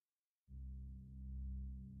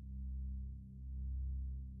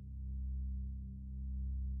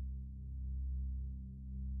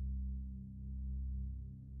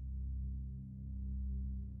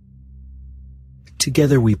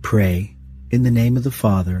Together we pray, in the name of the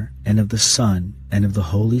Father, and of the Son, and of the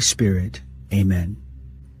Holy Spirit. Amen.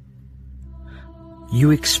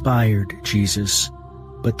 You expired, Jesus,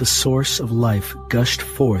 but the source of life gushed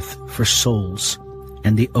forth for souls,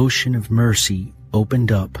 and the ocean of mercy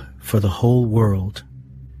opened up for the whole world.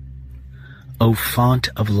 O font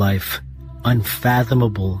of life,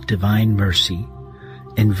 unfathomable divine mercy,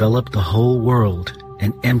 envelop the whole world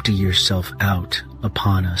and empty yourself out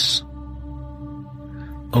upon us.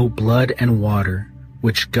 O blood and water,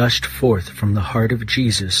 which gushed forth from the heart of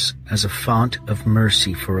Jesus as a font of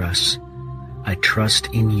mercy for us, I trust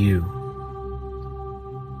in you.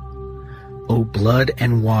 O blood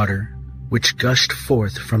and water, which gushed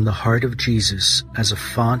forth from the heart of Jesus as a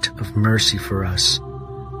font of mercy for us,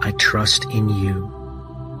 I trust in you.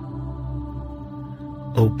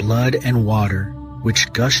 O blood and water,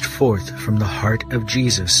 which gushed forth from the heart of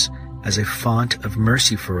Jesus as a font of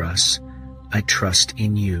mercy for us, I trust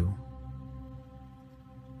in you.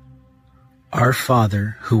 Our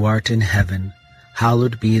Father, who art in heaven,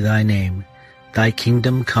 hallowed be thy name. Thy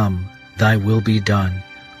kingdom come, thy will be done,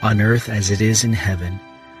 on earth as it is in heaven.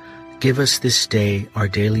 Give us this day our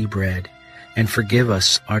daily bread, and forgive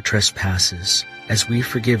us our trespasses, as we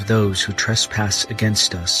forgive those who trespass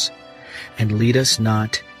against us. And lead us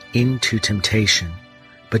not into temptation,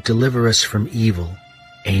 but deliver us from evil.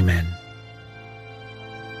 Amen.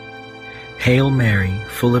 Hail Mary,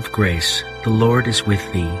 full of grace, the Lord is with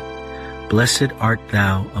thee. Blessed art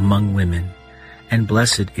thou among women, and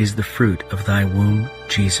blessed is the fruit of thy womb,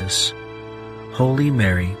 Jesus. Holy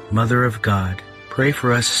Mary, Mother of God, pray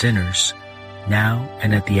for us sinners, now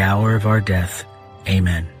and at the hour of our death.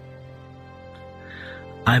 Amen.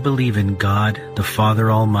 I believe in God, the Father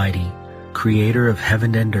Almighty, creator of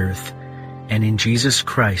heaven and earth, and in Jesus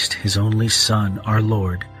Christ, his only Son, our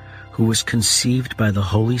Lord, who was conceived by the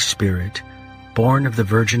Holy Spirit, born of the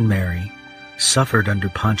Virgin Mary, suffered under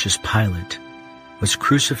Pontius Pilate, was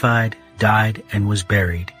crucified, died, and was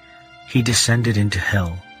buried. He descended into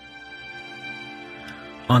hell.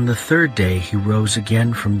 On the third day he rose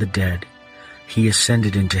again from the dead. He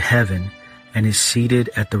ascended into heaven and is seated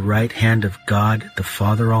at the right hand of God the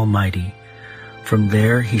Father Almighty. From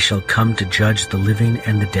there he shall come to judge the living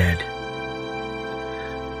and the dead.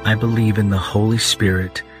 I believe in the Holy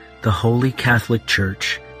Spirit, the Holy Catholic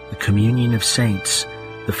Church, the communion of saints,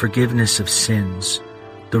 the forgiveness of sins,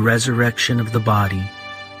 the resurrection of the body,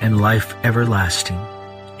 and life everlasting.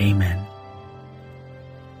 Amen.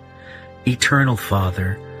 Eternal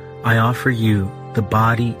Father, I offer you the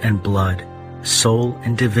body and blood, soul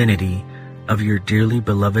and divinity of your dearly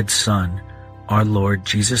beloved Son, our Lord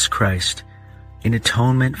Jesus Christ, in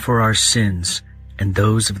atonement for our sins and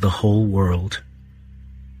those of the whole world.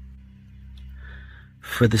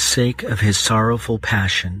 For the sake of his sorrowful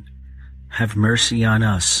passion, have mercy on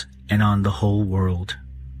us and on the whole world.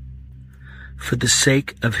 For the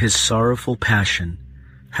sake of his sorrowful passion,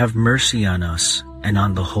 have mercy on us and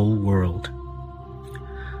on the whole world.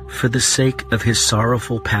 For the sake of his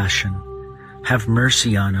sorrowful passion, have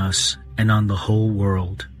mercy on us and on the whole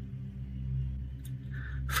world.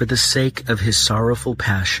 For the sake of his sorrowful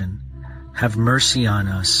passion, have mercy on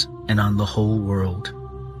us and on the whole world.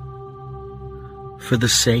 For the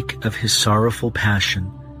sake of his sorrowful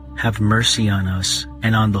passion, have mercy on us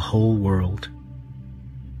and on the whole world.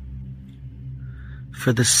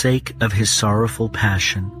 For the sake of his sorrowful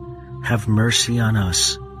passion, have mercy on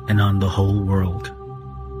us and on the whole world.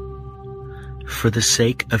 For the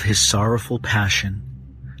sake of his sorrowful passion,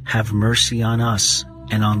 have mercy on us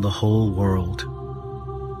and on the whole world.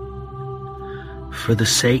 For the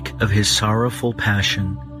sake of his sorrowful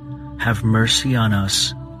passion, have mercy on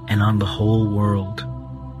us and on the whole world.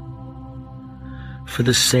 For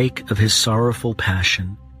the sake of his sorrowful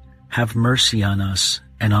passion, have mercy on us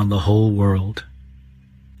and on the whole world.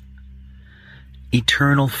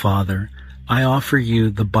 Eternal Father, I offer you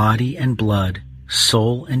the body and blood,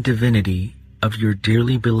 soul and divinity of your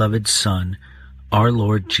dearly beloved Son, our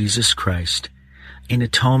Lord Jesus Christ, in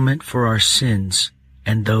atonement for our sins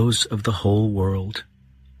and those of the whole world.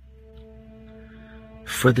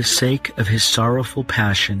 For the sake of his sorrowful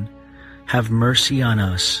passion, have mercy on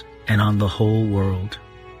us and on the whole world.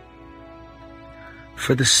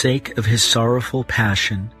 For the sake of his sorrowful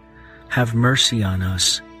passion, have mercy on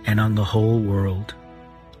us and on the whole world.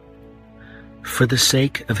 For the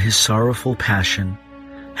sake of his sorrowful passion,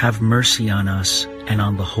 have mercy on us and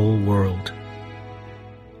on the whole world.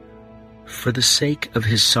 For the sake of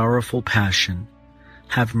his sorrowful passion,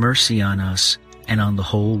 have mercy on us and on the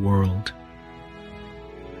whole world.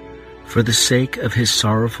 For the sake of his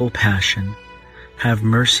sorrowful passion, have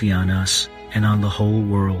mercy on us and on the whole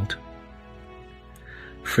world.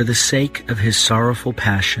 For the sake of his sorrowful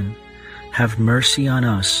passion, have mercy on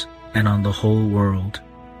us and on the whole world.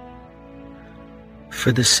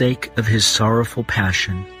 For the sake of his sorrowful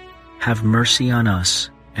passion, have mercy on us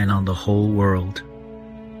and on the whole world.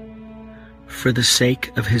 For the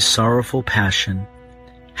sake of his sorrowful passion,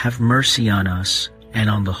 have mercy on us and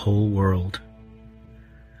on the whole world.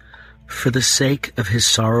 For the sake of his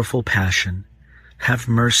sorrowful passion, have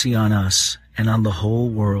mercy on us and on the whole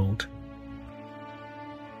world.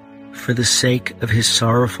 For the sake of his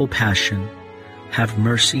sorrowful passion, have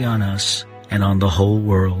mercy on us and on the whole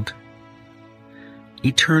world.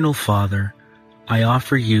 Eternal Father, I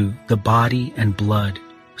offer you the body and blood,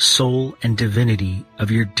 soul and divinity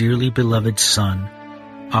of your dearly beloved Son,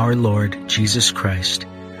 our Lord Jesus Christ,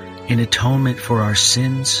 in atonement for our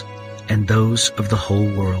sins and those of the whole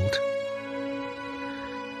world.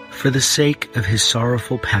 For the sake of his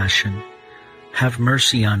sorrowful passion, have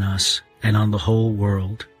mercy on us and on the whole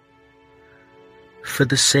world. For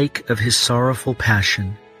the sake of his sorrowful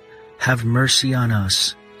passion, have mercy on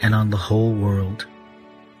us and on the whole world.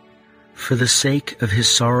 For the sake of his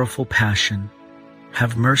sorrowful passion,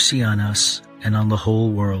 have mercy on us and on the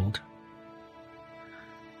whole world.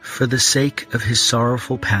 For the sake of his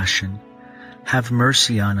sorrowful passion, have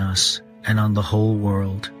mercy on us and on the whole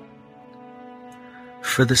world.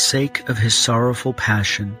 For the sake of his sorrowful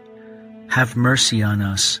passion, have mercy on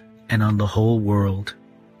us and on the whole world.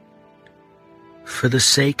 For the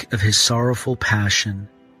sake of his sorrowful passion,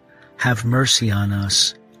 have mercy on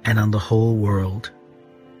us and on the whole world.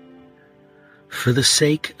 For the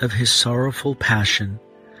sake of his sorrowful passion,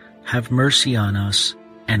 have mercy on us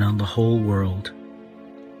and on the whole world.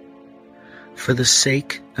 For the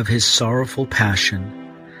sake of his sorrowful passion,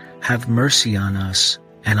 have mercy on us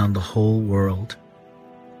and on the whole world.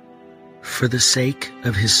 For the sake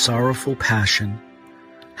of his sorrowful passion,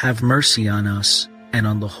 have mercy on us and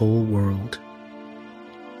on the whole world.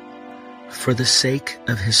 For the sake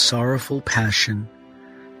of his sorrowful passion,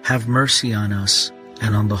 have mercy on us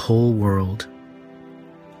and on the whole world.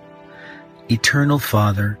 Eternal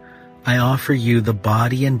Father, I offer you the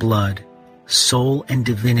body and blood, soul and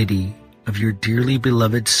divinity of your dearly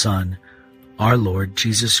beloved Son, our Lord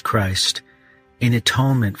Jesus Christ, in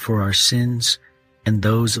atonement for our sins and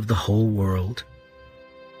those of the whole world.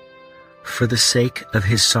 For the sake of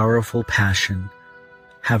his sorrowful passion,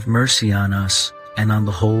 have mercy on us and on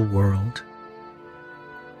the whole world.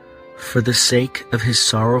 For the sake of his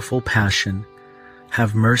sorrowful passion,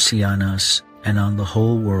 have mercy on us and on the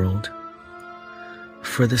whole world.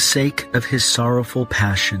 For the sake of his sorrowful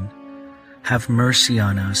passion, have mercy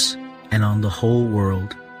on us and on the whole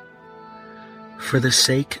world. For the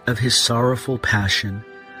sake of his sorrowful passion,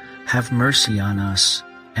 have mercy on us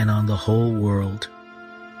and on the whole world.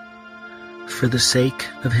 For the sake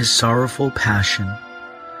of his sorrowful passion,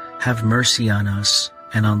 have mercy on us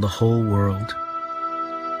and on the whole world.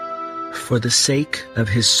 For the sake of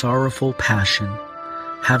his sorrowful passion,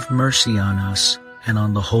 have mercy on us and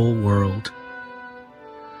on the whole world.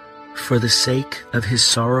 For the sake of his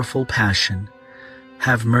sorrowful passion,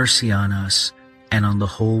 have mercy on us and on the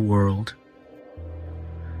whole world.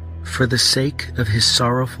 For the sake of his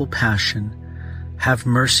sorrowful passion, have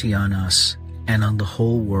mercy on us and on the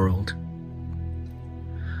whole world.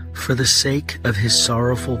 For the sake of his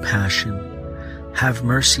sorrowful passion, have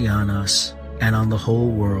mercy on us and on the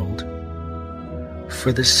whole world.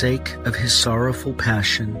 For the sake of his sorrowful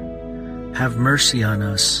passion, have mercy on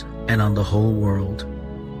us and on the whole world.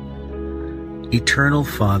 Eternal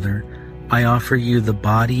Father, I offer you the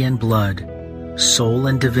body and blood, soul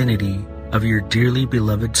and divinity of your dearly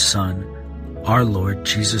beloved Son, our Lord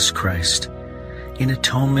Jesus Christ, in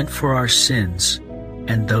atonement for our sins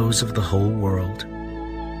and those of the whole world.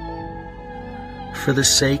 For the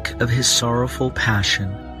sake of his sorrowful passion,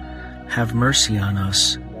 have mercy on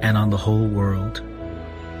us and on the whole world.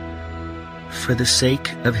 For the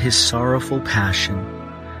sake of his sorrowful passion,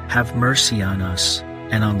 have mercy on us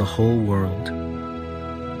and on the whole world.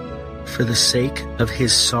 For the sake of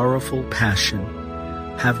his sorrowful passion,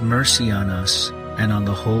 have mercy on us and on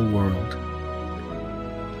the whole world.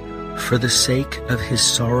 For the sake of his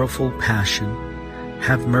sorrowful passion,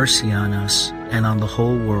 have mercy on us and on the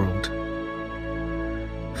whole world.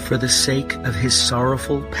 For the sake of his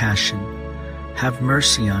sorrowful passion, have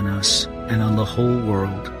mercy on us and on the whole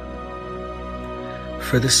world.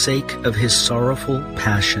 For the sake of his sorrowful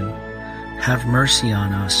passion, have mercy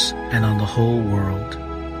on us and on the whole world.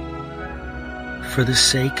 For the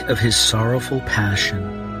sake of his sorrowful passion,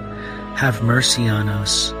 have mercy on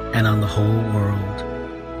us and on the whole world.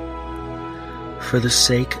 For the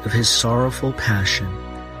sake of his sorrowful passion,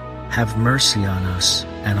 have mercy on us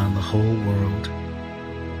and on the whole world.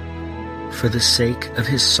 For the sake of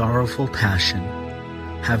his sorrowful passion,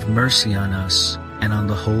 have mercy on us and on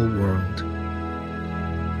the whole world.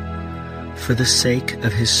 For the sake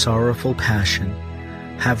of his sorrowful passion,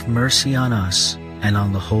 have mercy on us and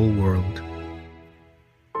on the whole world.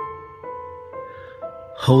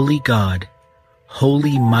 Holy God,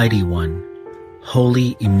 Holy Mighty One,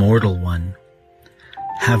 Holy Immortal One,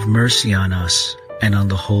 have mercy on us and on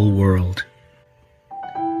the whole world.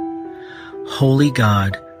 Holy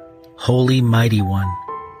God, Holy Mighty One,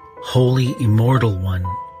 Holy Immortal One,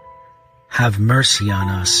 have mercy on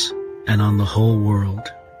us and on the whole world.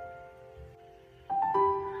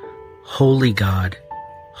 Holy God,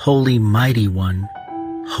 Holy Mighty One,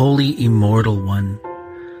 Holy Immortal One,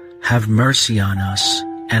 have mercy on us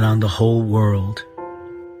and on the whole world.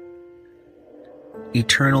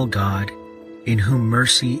 Eternal God, in whom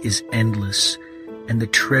mercy is endless and the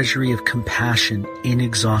treasury of compassion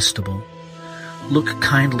inexhaustible, look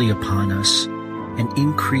kindly upon us and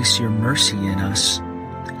increase your mercy in us,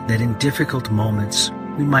 that in difficult moments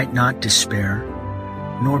we might not despair,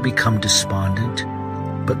 nor become despondent,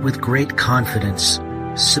 but with great confidence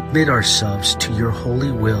submit ourselves to your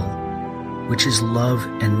holy will, which is love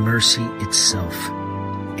and mercy itself.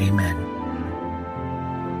 Amen.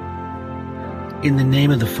 In the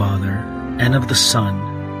name of the Father, and of the Son,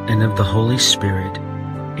 and of the Holy Spirit.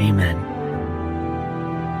 Amen.